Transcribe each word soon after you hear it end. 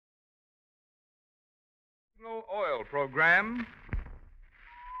Signal Oil Program.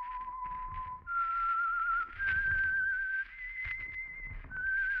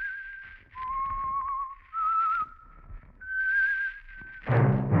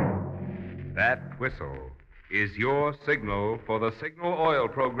 That whistle is your signal for the Signal Oil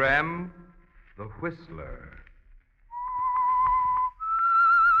Program, The Whistler.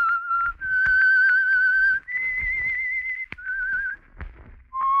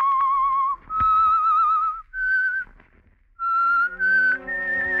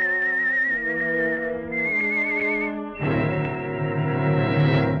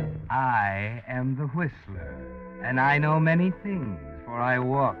 I am the Whistler, and I know many things, for I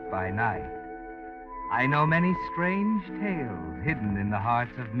walk by night. I know many strange tales hidden in the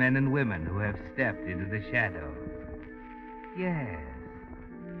hearts of men and women who have stepped into the shadows. Yes,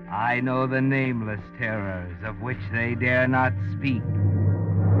 I know the nameless terrors of which they dare not speak.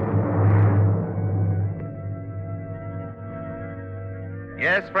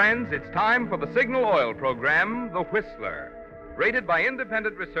 Yes, friends, it's time for the Signal Oil Program, The Whistler. Rated by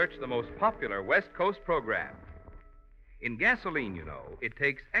independent research the most popular West Coast program. In gasoline, you know, it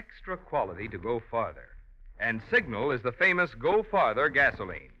takes extra quality to go farther. And Signal is the famous Go Farther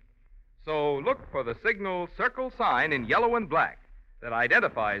gasoline. So look for the Signal circle sign in yellow and black that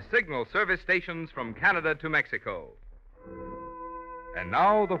identifies Signal service stations from Canada to Mexico. And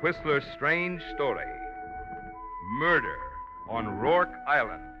now the Whistler's strange story. Murder on Rourke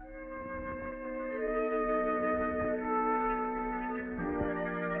Island.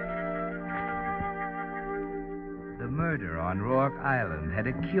 The murder on Rourke Island had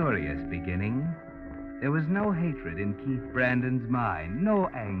a curious beginning. There was no hatred in Keith Brandon's mind, no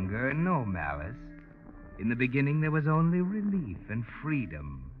anger, no malice. In the beginning, there was only relief and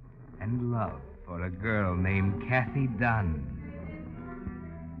freedom and love for a girl named Kathy Dunn.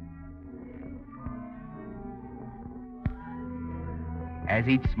 As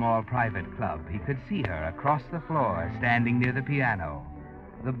each small private club, he could see her across the floor, standing near the piano,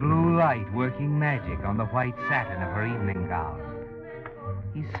 the blue light working magic on the white satin of her evening gown.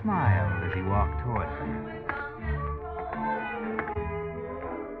 He smiled as he walked toward her.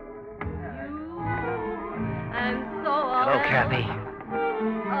 And so Hello, Kathy.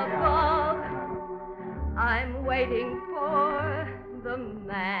 above, I'm waiting for the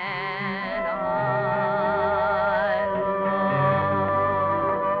man I love.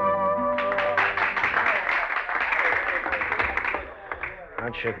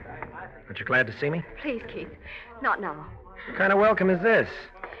 Aren't you glad to see me? Please, Keith, not now. What kind of welcome is this?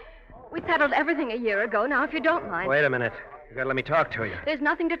 We settled everything a year ago. Now, if you don't mind. Wait a minute. You gotta let me talk to you. There's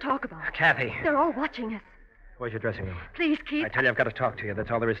nothing to talk about. Kathy. They're all watching us. Where's your dressing room? Please, Keith. I tell you, I've got to talk to you. That's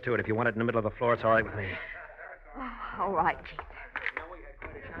all there is to it. If you want it in the middle of the floor, it's all right with me. Oh, all right, Keith.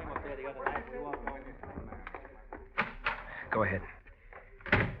 Go ahead.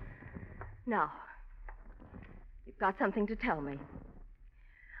 Now, you've got something to tell me.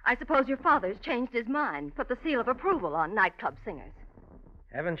 I suppose your father's changed his mind, put the seal of approval on nightclub singers.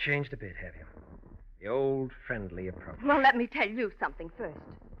 Haven't changed a bit, have you? The old friendly approach. Well, let me tell you something first.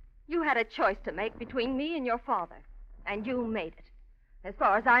 You had a choice to make between me and your father, and you made it. As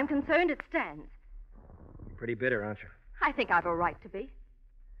far as I'm concerned, it stands. You're pretty bitter, aren't you? I think I've a right to be.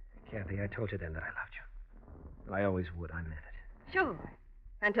 Kathy, I told you then that I loved you. And I always would. I meant it. Sure.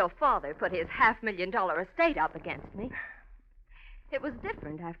 Until Father put his $500,000 estate up against me. It was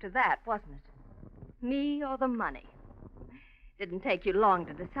different after that, wasn't it? Me or the money. Didn't take you long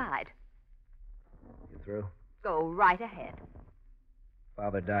to decide. You through? Go right ahead.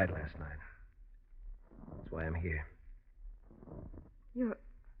 Father died last night. That's why I'm here. You're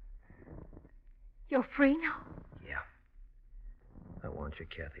free now? Yeah. I want you,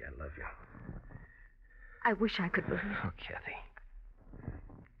 Kathy. I love you. I wish I could believe it. Oh, Kathy.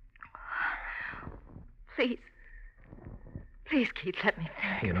 Please. Please, Keith, let me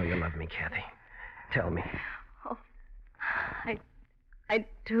think. You know you love me, Kathy. Tell me. Oh, I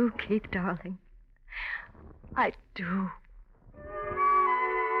do, Keith, darling. I do.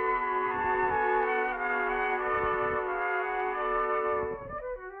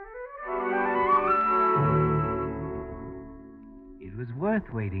 It was worth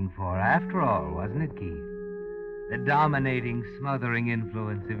waiting for, after all, wasn't it, Keith? The dominating, smothering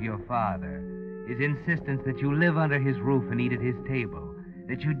influence of your father, his insistence that you live under his roof and eat at his table,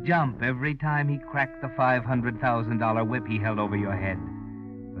 that you jump every time he cracked the $500,000 whip he held over your head,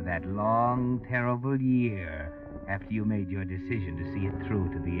 for that long, terrible year after you made your decision to see it through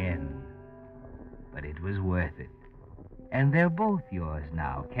to the end. But it was worth it. And they're both yours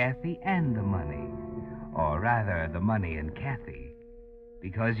now, Kathy and the money. Or rather, the money and Kathy.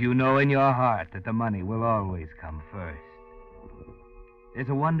 Because you know in your heart that the money will always come first. There's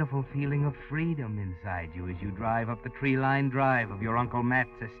a wonderful feeling of freedom inside you as you drive up the tree-lined drive of your Uncle Matt's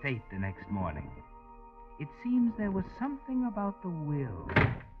estate the next morning. It seems there was something about the will.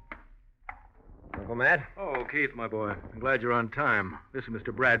 Uncle Matt? Oh, Keith, my boy. I'm glad you're on time. This is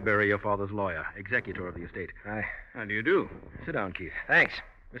Mr. Bradbury, your father's lawyer, executor of the estate. Hi. How do you do? Sit down, Keith. Thanks.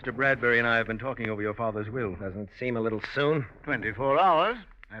 Mr. Bradbury and I have been talking over your father's will. Doesn't it seem a little soon? 24 hours.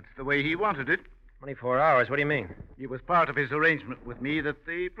 That's the way he wanted it. 24 hours? What do you mean? It was part of his arrangement with me that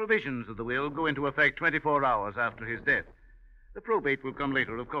the provisions of the will go into effect 24 hours after his death. The probate will come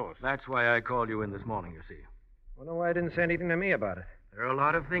later, of course. That's why I called you in this morning, you see. Wonder why he didn't say anything to me about it. There are a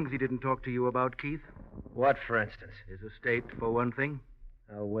lot of things he didn't talk to you about, Keith. What, for instance? His estate, for one thing.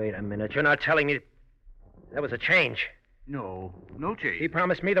 Oh, wait a minute. You're not telling me that was a change. No change. He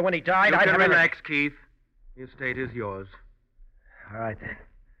promised me that when he died, You I'd can have relax, Keith. The estate is yours. All right, then.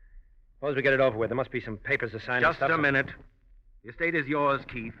 Suppose we get it over with. There must be some papers to sign and Just stuff. a minute. The estate is yours,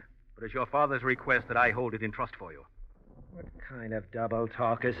 Keith, but it's your father's request that I hold it in trust for you. What kind of double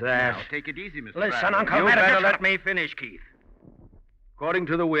talk is that? Now, take it easy, Mr. Listen, Bradley. Uncle You Matt, better if let me finish, Keith. According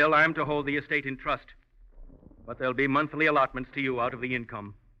to the will, I'm to hold the estate in trust. But there'll be monthly allotments to you out of the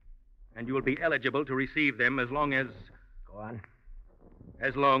income. And you will be eligible to receive them as long as Go on.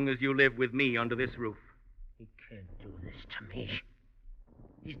 you live with me under this roof. He can't do this to me.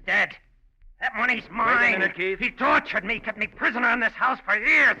 He's dead. That money's Wait mine. a minute, Keith. He tortured me, kept me prisoner in this house for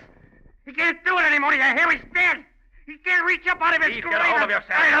years. He can't do it anymore. You hear? He's dead. He can't reach up out of his Keith, grave. get a hold of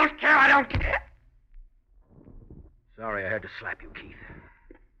yourself. I don't care. I don't care. Sorry I had to slap you, Keith.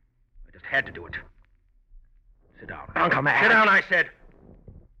 I just had to do it. Sit down. Uncle Matt. Sit down, I said.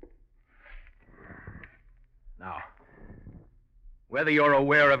 Now, whether you're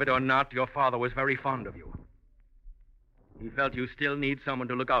aware of it or not, your father was very fond of you. He felt you still need someone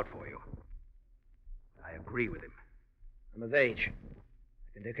to look out for you. I agree with him. I'm of age.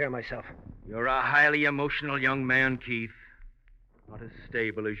 I can take care of myself. You're a highly emotional young man, Keith. Not as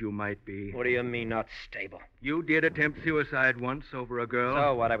stable as you might be. What do you mean, not stable? You did attempt suicide once over a girl.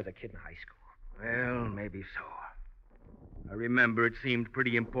 So what? I was a kid in high school. Well, maybe so. I remember it seemed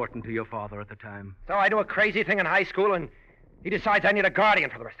pretty important to your father at the time. So I do a crazy thing in high school, and he decides I need a guardian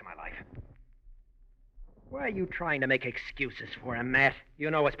for the rest of my life. Why are you trying to make excuses for him, Matt? You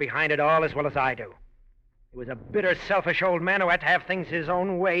know what's behind it all as well as I do. He was a bitter, selfish old man who had to have things his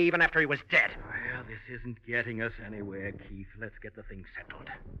own way even after he was dead. Well, this isn't getting us anywhere, Keith. Let's get the thing settled.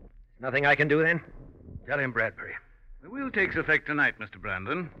 Nothing I can do then? Tell him, Bradbury. The will takes effect tonight, Mr.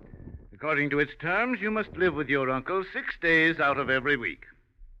 Brandon. According to its terms, you must live with your uncle 6 days out of every week.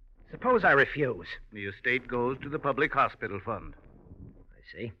 Suppose I refuse. The estate goes to the public hospital fund. I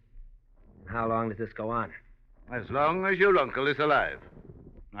see. How long does this go on? As long as your uncle is alive.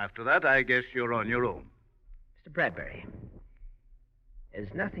 After that, I guess you're on your own. Mr. Bradbury,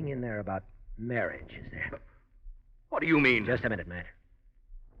 there's nothing in there about marriage, is there? What do you mean? Just a minute, Matt.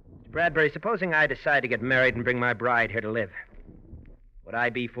 Mr. Bradbury, supposing I decide to get married and bring my bride here to live, would I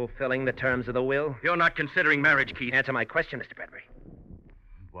be fulfilling the terms of the will? You're not considering marriage, Keith. Answer my question, Mr. Bradbury.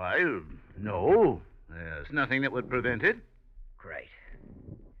 Why, no. There's nothing that would prevent it. Great.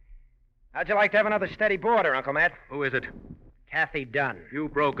 How'd you like to have another steady boarder, Uncle Matt? Who is it? Kathy Dunn. You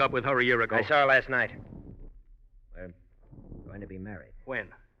broke up with her a year ago. I saw her last night. We're going to be married. When?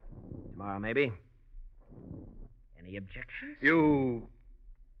 Tomorrow, maybe. Any objections? You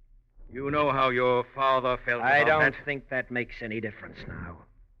know how your father felt I about don't that? think that makes any difference now.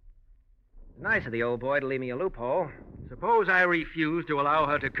 It's nice of the old boy to leave me a loophole. Suppose I refuse to allow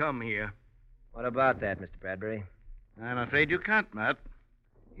her to come here. What about that, Mr. Bradbury? I'm afraid you can't, Matt.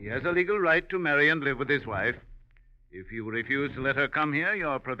 He has a legal right to marry and live with his wife. If you refuse to let her come here,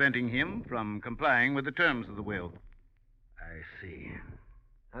 you're preventing him from complying with the terms of the will. I see.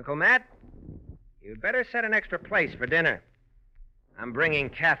 Uncle Matt, you'd better set an extra place for dinner. I'm bringing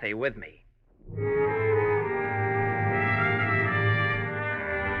Kathy with me.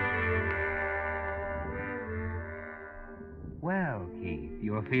 Well, Keith,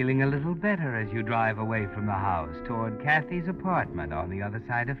 you're feeling a little better as you drive away from the house toward Kathy's apartment on the other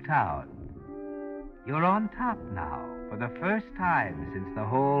side of town. You're on top now, for the first time since the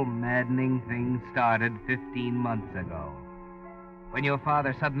whole maddening thing started 15 months ago, when your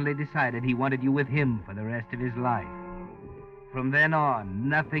father suddenly decided he wanted you with him for the rest of his life. From then on,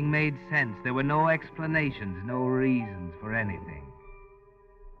 nothing made sense. There were no explanations, no reasons for anything.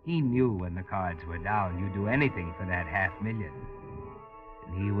 He knew when the cards were down you'd do anything for that $500,000.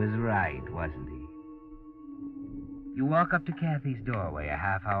 And he was right, wasn't he? You walk up to Kathy's doorway a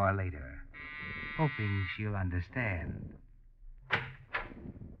half hour later, hoping she'll understand.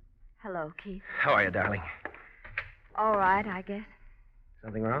 Hello, Keith. How are you, darling? All right, I guess.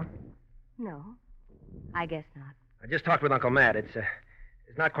 Something wrong? No, I guess not. I just talked with Uncle Matt. It's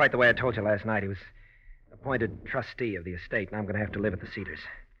not quite the way I told you last night. He was appointed trustee of the estate, and I'm going to have to live at the Cedars.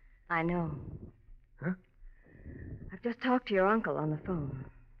 I know. Huh? I've just talked to your uncle on the phone.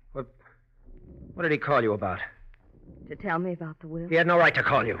 What did he call you about? To tell me about the will? He had no right to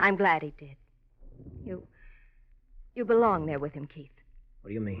call you. I'm glad he did. You belong there with him, Keith. What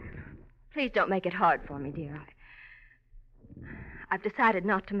do you mean? Please don't make it hard for me, dear. I've decided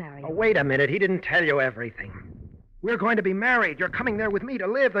not to marry you. Oh, wait a minute. He didn't tell you everything. We're going to be married. You're coming there with me to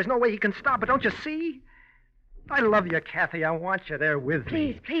live. There's no way he can stop it. Don't you see? I love you, Kathy. I want you there with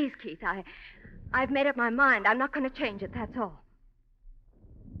me. Please, Keith. I've made up my mind. I'm not going to change it, that's all.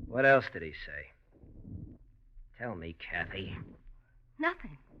 What else did he say? Tell me, Kathy.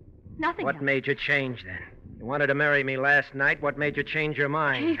 Nothing What else. made you change, then? You wanted to marry me last night. What made you change your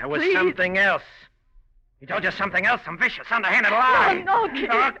mind? Keith, There was please. something else. He told you something else, some vicious, underhanded lie. No, Keith.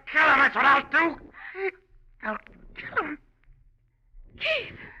 I'll kill him. That's what I'll do. I'll kill him.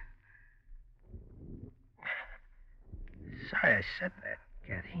 Keith. Sorry I said that,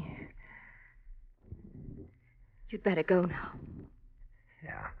 Kathy. You'd better go now.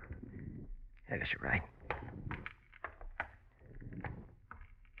 Yeah. I guess you're right.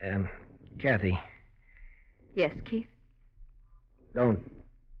 Kathy, Yes, Keith? don't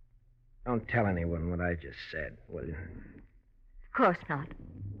tell anyone what I just said, will you? Of course not.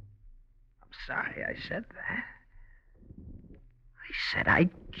 I'm sorry I said that. I said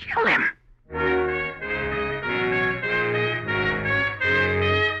I'd kill him.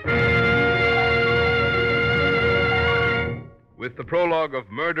 With the prologue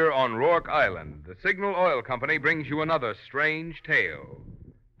of Murder on Rourke Island, the Signal Oil Company brings you another strange tale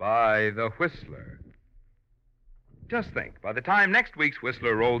by The Whistler. Just think, by the time next week's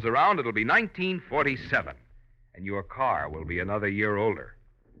Whistler rolls around, it'll be 1947, and your car will be another year older.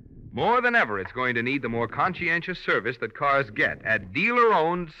 More than ever, it's going to need the more conscientious service that cars get at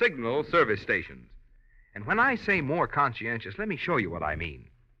dealer-owned Signal service stations. And when I say more conscientious, let me show you what I mean.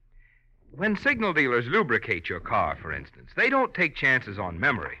 When Signal dealers lubricate your car, for instance, they don't take chances on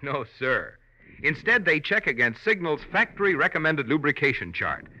memory. No, sir. Instead, they check against Signal's factory-recommended lubrication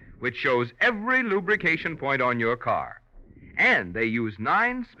chart, which shows every lubrication point on your car. And they use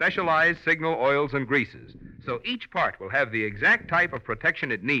 9 specialized Signal oils and greases, so each part will have the exact type of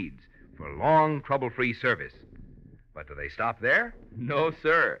protection it needs for long, trouble-free service. But do they stop there? No,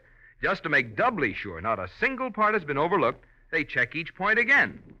 sir. Just to make doubly sure not a single part has been overlooked, they check each point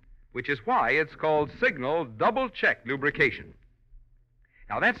again, which is why it's called Signal Double-Check Lubrication.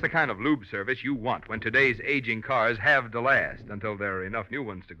 Now, that's the kind of lube service you want when today's aging cars have to last until there are enough new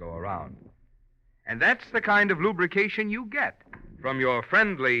ones to go around. And that's the kind of lubrication you get from your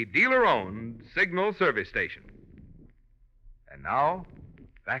friendly, dealer-owned Signal service station. And now,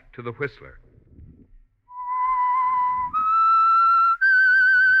 back to the Whistler.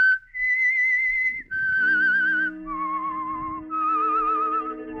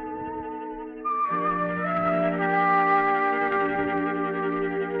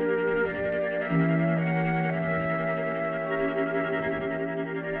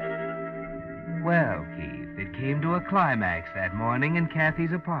 Well, Keith, it came to a climax that morning in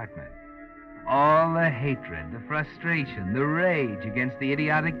Kathy's apartment. All the hatred, the frustration, the rage against the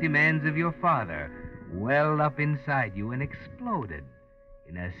idiotic demands of your father welled up inside you and exploded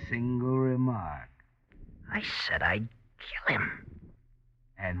in a single remark. I said I'd kill him.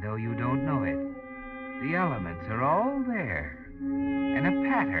 And though you don't know it, the elements are all there, and a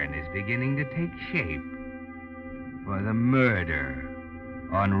pattern is beginning to take shape for the murder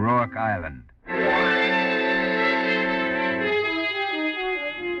on Rourke Island.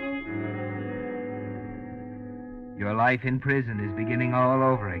 Your life in prison is beginning all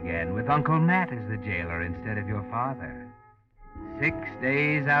over again, with Uncle Matt as the jailer instead of your father. 6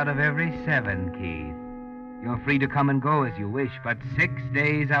 days out of every 7, Keith. You're free to come and go as you wish, but 6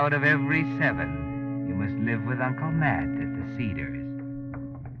 days out of every 7, you must live with Uncle Matt at the Cedars.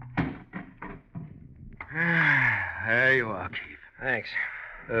 There you are, Keith. Thanks.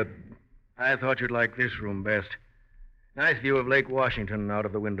 I thought you'd like this room best. Nice view of Lake Washington out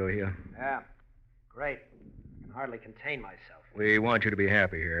of the window here. Yeah. Great. I can hardly contain myself. We want you to be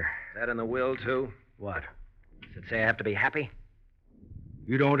happy here. Is that in the will, too? What? Does it say I have to be happy?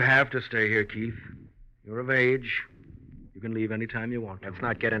 You don't have to stay here, Keith. You're of age. You can leave any time you want to. Let's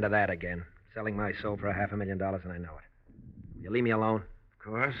not get into that again. Selling my soul for $500,000, and I know it. Will you leave me alone? Of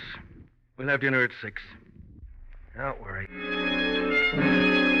course. We'll have dinner at 6. Don't worry.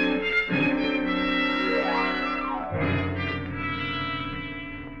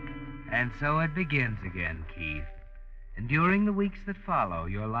 And so it begins again, Keith. And during the weeks that follow,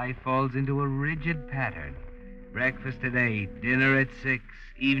 your life falls into a rigid pattern. Breakfast at 8, dinner at 6,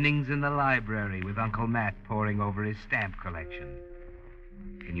 evenings in the library with Uncle Matt poring over his stamp collection.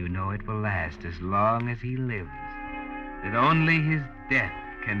 And you know it will last as long as he lives. That only his death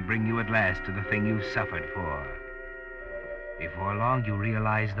can bring you at last to the thing you suffered for. Before long, you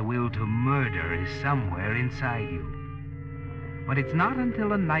realize the will to murder is somewhere inside you. But it's not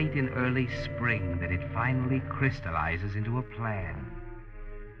until a night in early spring that it finally crystallizes into a plan.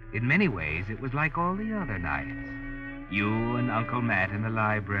 In many ways, it was like all the other nights. You and Uncle Matt in the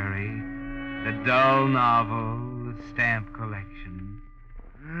library, the dull novel, the stamp collection.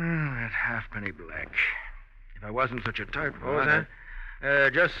 That halfpenny black. If I wasn't such a tightwad... What was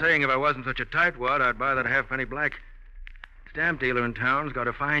that? Just saying, if I wasn't such a tightwad, I'd buy that halfpenny black. Stamp dealer in town's got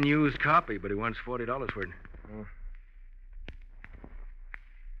a fine used copy, but he wants $40 for it. Oh.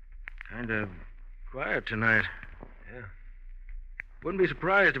 Kind of quiet tonight. Yeah. Wouldn't be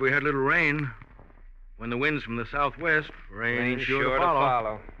surprised if we had a little rain. When the wind's from the southwest, rain's sure to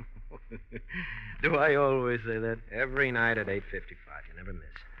follow. Do I always say that? Every night at 8:55. You never miss.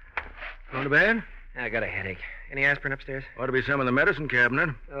 Going to bed? I got a headache. Any aspirin upstairs? Ought to be some in the medicine cabinet.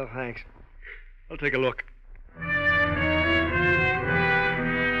 Oh, thanks. I'll take a look.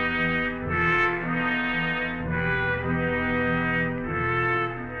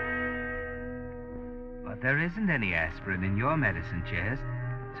 But there isn't any aspirin in your medicine chest,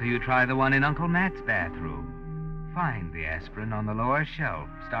 so you try the one in Uncle Matt's bathroom. Find the aspirin on the lower shelf.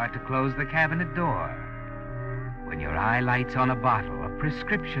 Start to close the cabinet door. When your eye lights on a bottle, a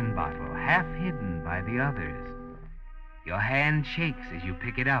prescription bottle, half hidden by the others, your hand shakes as you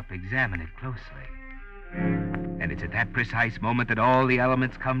pick it up, examine it closely. And it's at that precise moment that all the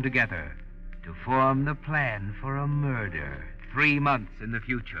elements come together to form the plan for a murder 3 months in the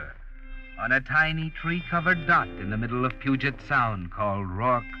future on a tiny tree-covered dot in the middle of Puget Sound called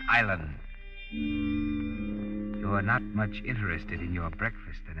Rourke Island. You're not much interested in your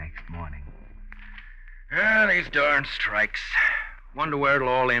breakfast the next morning. These darn strikes. Wonder where it'll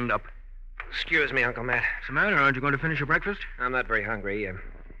all end up. Excuse me, Uncle Matt. What's the matter? Aren't you going to finish your breakfast? I'm not very hungry. I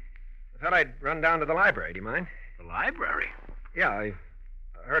thought I'd run down to the library. Do you mind? The library? Yeah, I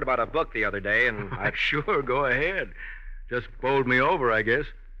heard about a book the other day, and Sure, go ahead. Just bowled me over, I guess.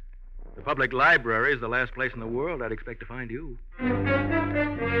 The public library is the last place in the world I'd expect to find you.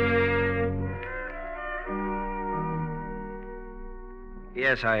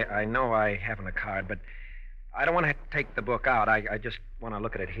 Yes, I know I haven't a card, but I don't want to take the book out. I just want to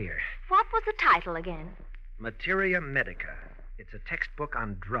look at it here. What was the title again? Materia Medica. It's a textbook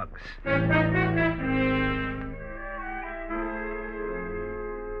on drugs.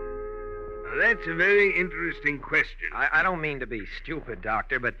 That's a very interesting question. I don't mean to be stupid,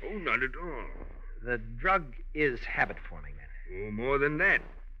 Doctor, but Oh, not at all. the drug is habit-forming, then. Oh, more than that.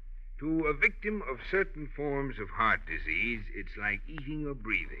 To a victim of certain forms of heart disease, it's like eating or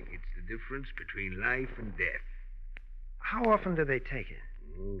breathing. It's the difference between life and death. How often do they take it?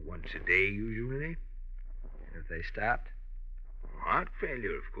 Oh, once a day, usually. If they stopped? Heart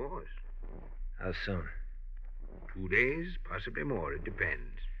failure, of course. How soon? 2 days, possibly more. It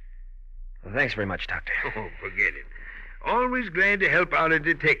depends. Well, thanks very much, Doctor. Oh, forget it. Always glad to help out a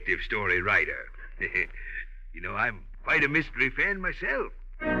detective story writer. You know, I'm quite a mystery fan myself.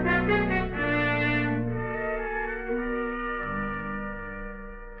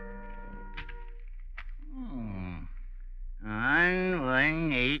 Hmm.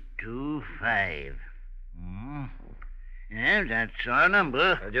 91825. Yeah, that's our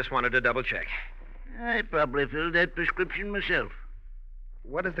number. I just wanted to double-check. I probably filled that prescription myself.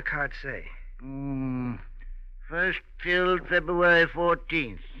 What does the card say? First filled February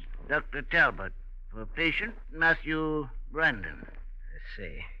 14th. Dr. Talbot. For patient Matthew Brandon. I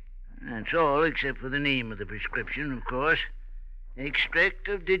see. That's all except for the name of the prescription, of course. Extract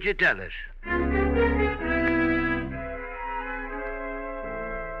of digitalis.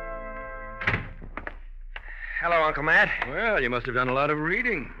 Hello, Uncle Matt. Well, you must have done a lot of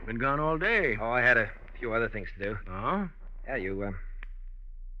reading. Been gone all day. Oh, I had a few other things to do. Oh? Yeah, you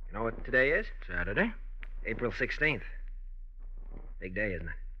know what today is? Saturday? April 16th. Big day, isn't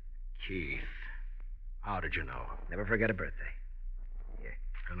it? Keith, how did you know? Never forget a birthday. Here.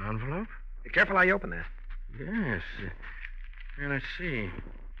 An envelope? Be careful how you open that. Yes. Here, let's see.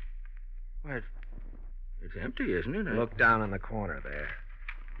 Why, it's empty, isn't it? Look down in the corner there.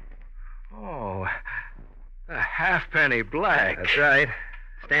 Oh, a halfpenny black. That's right.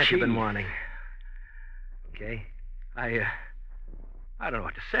 Stamp you've been Keith. wanting. Okay? I don't know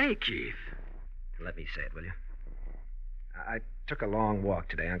what to say, Keith. Let me say it, will you? I Took a long walk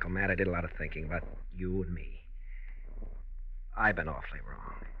today, Uncle Matt. I did a lot of thinking about you and me. I've been awfully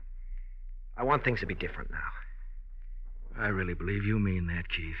wrong. I want things to be different now. I really believe you mean that,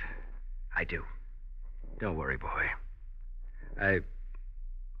 Keith. I do. Don't worry, boy. I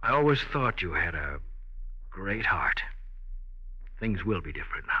always thought you had a great heart. Things will be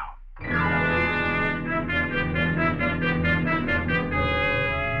different now.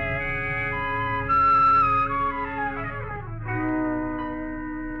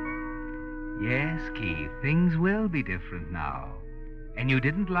 Yes, Keith, things will be different now. And you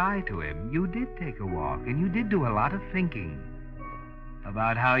didn't lie to him. You did take a walk, and you did do a lot of thinking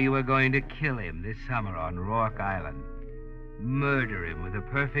about how you were going to kill him this summer on Rourke Island. Murder him with a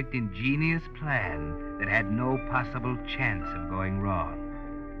perfect, ingenious plan that had no possible chance of going wrong.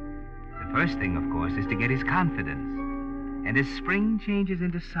 The first thing, of course, is to get his confidence. And as spring changes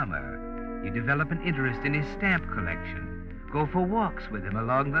into summer, you develop an interest in his stamp collection. Go for walks with him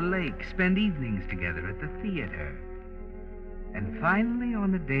along the lake, spend evenings together at the theater. And finally,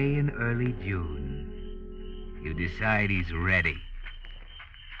 on a day in early June, you decide he's ready.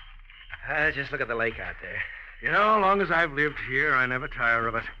 Just look at the lake out there. You know, long as I've lived here, I never tire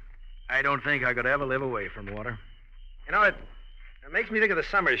of it. I don't think I could ever live away from water. You know, it makes me think of the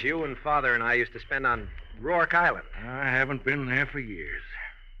summers you and Father and I used to spend on Rourke Island. I haven't been there for years.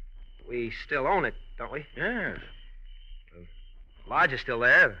 We still own it, don't we? Yes. The lodge is still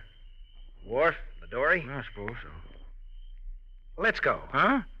there. The wharf, the dory. I suppose so. Let's go.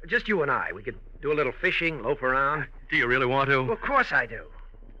 Huh? Just you and I. We could do a little fishing, loaf around. Do you really want to? Well, of course I do.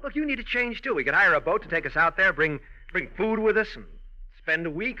 Look, you need a change, too. We could hire a boat to take us out there, bring food with us, and spend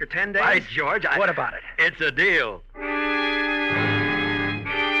a week or 10 days. By George, What about it? It's a deal.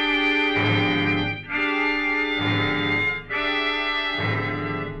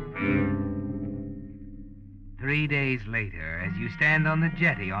 Three days later, as you stand on the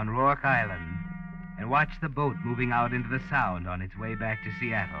jetty on Rourke Island and watch the boat moving out into the Sound on its way back to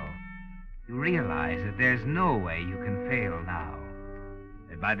Seattle, you realize that there's no way you can fail now.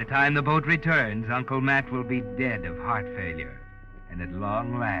 That by the time the boat returns, Uncle Matt will be dead of heart failure, and at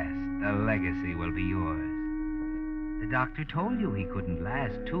long last, the legacy will be yours. The doctor told you he couldn't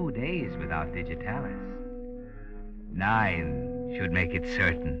last 2 days without Digitalis. 9 should make it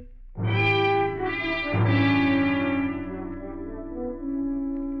certain.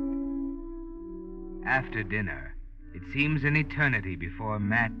 After dinner, it seems an eternity before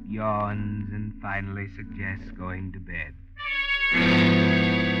Matt yawns and finally suggests going to bed.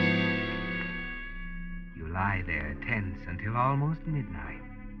 You lie there tense until almost midnight.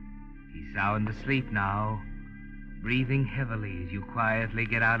 He's sound asleep now, breathing heavily as you quietly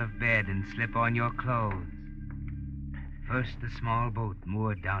get out of bed and slip on your clothes. First, the small boat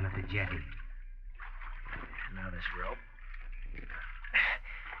moored down at the jetty. Now this rope.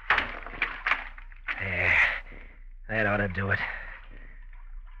 There. That ought to do it.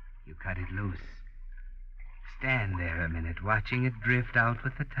 You cut it loose. Stand there a minute, watching it drift out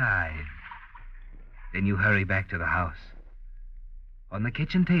with the tide. Then you hurry back to the house. On the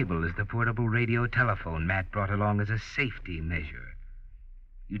kitchen table is the portable radio telephone Matt brought along as a safety measure.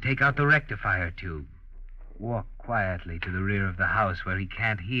 You take out the rectifier tube. Walk quietly to the rear of the house where he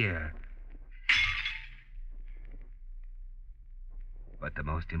can't hear. But the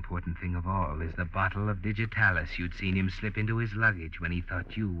most important thing of all is the bottle of Digitalis you'd seen him slip into his luggage when he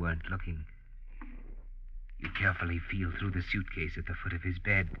thought you weren't looking. You carefully feel through the suitcase at the foot of his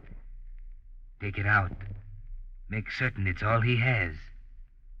bed. Take it out. Make certain it's all he has.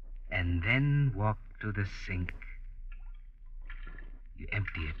 And then walk to the sink. You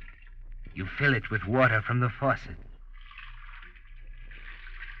empty it. You fill it with water from the faucet.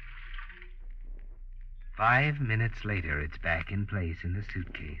 5 minutes later, it's back in place in the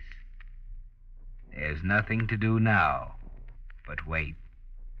suitcase. There's nothing to do now but wait.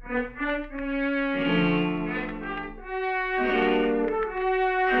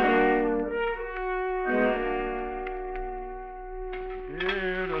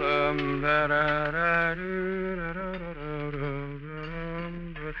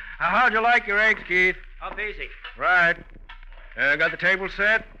 How'd you like your eggs, Keith? Up easy. Right. Got the table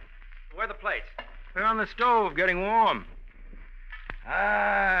set? Where are the plates? They're on the stove, getting warm.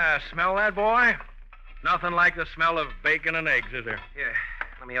 Ah, smell that, boy? Nothing like the smell of bacon and eggs, is there? Here,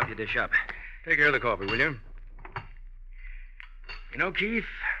 let me help you dish up. Take care of the coffee, will you? You know, Keith,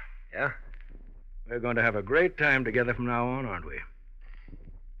 Yeah? we're going to have a great time together from now on, aren't we?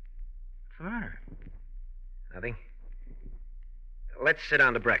 What's the matter? Nothing. Let's sit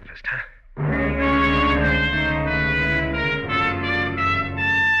down to breakfast, huh?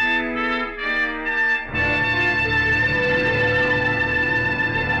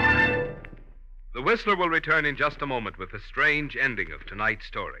 The Whistler will return in just a moment with the strange ending of tonight's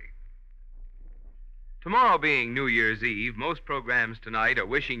story. Tomorrow being New Year's Eve, most programs tonight are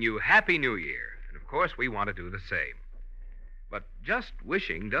wishing you Happy New Year. And of course, we want to do the same. But just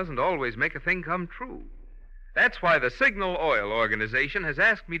wishing doesn't always make a thing come true. That's why the Signal Oil Organization has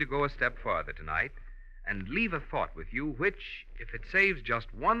asked me to go a step farther tonight and leave a thought with you which, if it saves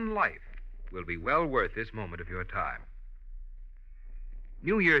just one life, will be well worth this moment of your time.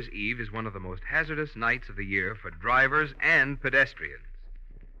 New Year's Eve is one of the most hazardous nights of the year for drivers and pedestrians.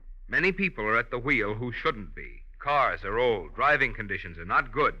 Many people are at the wheel who shouldn't be. Cars are old. Driving conditions are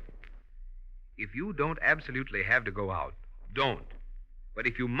not good. If you don't absolutely have to go out, don't. But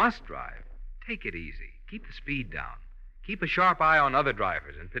if you must drive, take it easy. Keep the speed down. Keep a sharp eye on other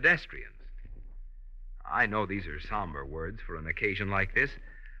drivers and pedestrians. I know these are somber words for an occasion like this,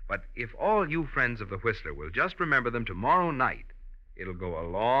 but if all you friends of the Whistler will just remember them tomorrow night, it'll go a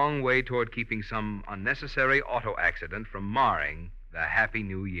long way toward keeping some unnecessary auto accident from marring the Happy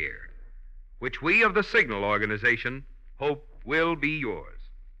New Year, which we of the Signal Organization hope will be yours.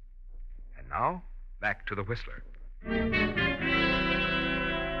 And now, back to the Whistler.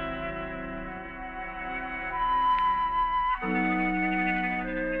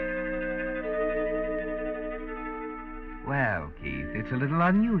 Well, Keith, it's a little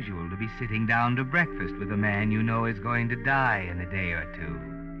unusual to be sitting down to breakfast with a man you know is going to die in a day or two.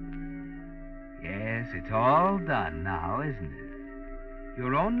 Yes, it's all done now, isn't it?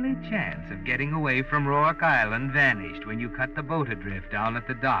 Your only chance of getting away from Rourke Island vanished when you cut the boat adrift down at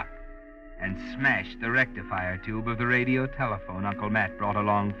the dock and smashed the rectifier tube of the radio telephone Uncle Matt brought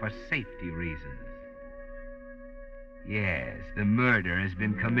along for safety reasons. Yes, the murder has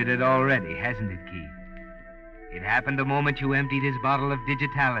been committed already, hasn't it, Keith? It happened the moment you emptied his bottle of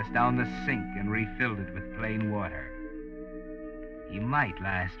Digitalis down the sink and refilled it with plain water. He might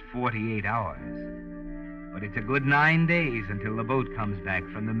last 48 hours, but it's a good 9 days until the boat comes back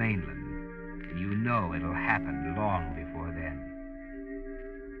from the mainland, and you know it'll happen long before then.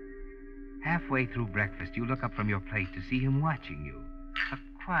 Halfway through breakfast, you look up from your plate to see him watching you, a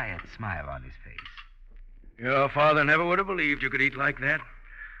quiet smile on his face. Your father never would have believed you could eat like that.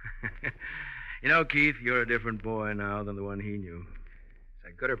 You know, Keith, you're a different boy now than the one he knew. Is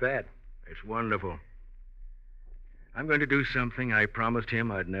that good or bad? It's wonderful. I'm going to do something I promised him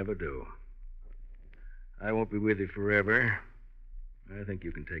I'd never do. I won't be with you forever. I think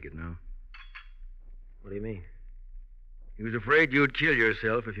you can take it now. What do you mean? He was afraid you'd kill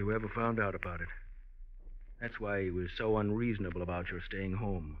yourself if you ever found out about it. That's why he was so unreasonable about your staying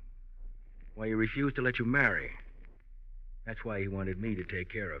home. Why he refused to let you marry. That's why he wanted me to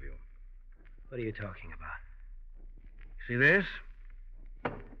take care of you. What are you talking about? See this?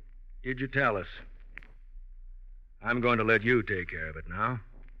 Digitalis. I'm going to let you take care of it now.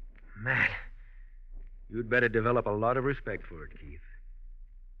 Matt. You'd better develop a lot of respect for it, Keith.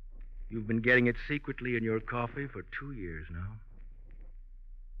 You've been getting it secretly in your coffee for 2 years now.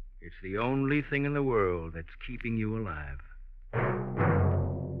 It's the only thing in the world that's keeping you alive.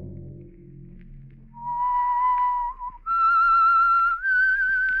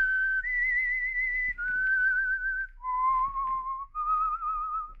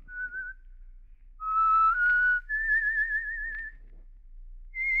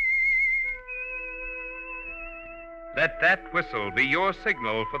 Let that whistle be your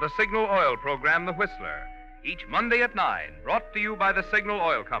signal for the Signal Oil program, The Whistler, each Monday at 9, brought to you by the Signal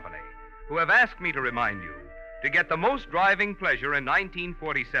Oil Company, who have asked me to remind you, to get the most driving pleasure in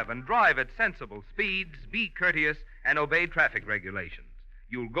 1947, drive at sensible speeds, be courteous, and obey traffic regulations.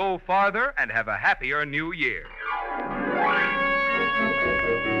 You'll go farther and have a happier new year.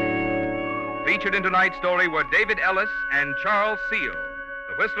 Featured in tonight's story were David Ellis and Charles Seal.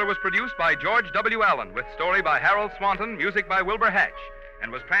 The Whistler was produced by George W. Allen, with story by Harold Swanton, music by Wilbur Hatch, and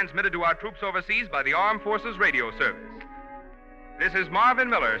was transmitted to our troops overseas by the Armed Forces Radio Service. This is Marvin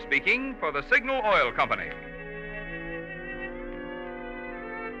Miller speaking for the Signal Oil Company.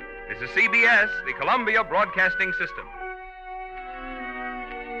 This is CBS, the Columbia Broadcasting System.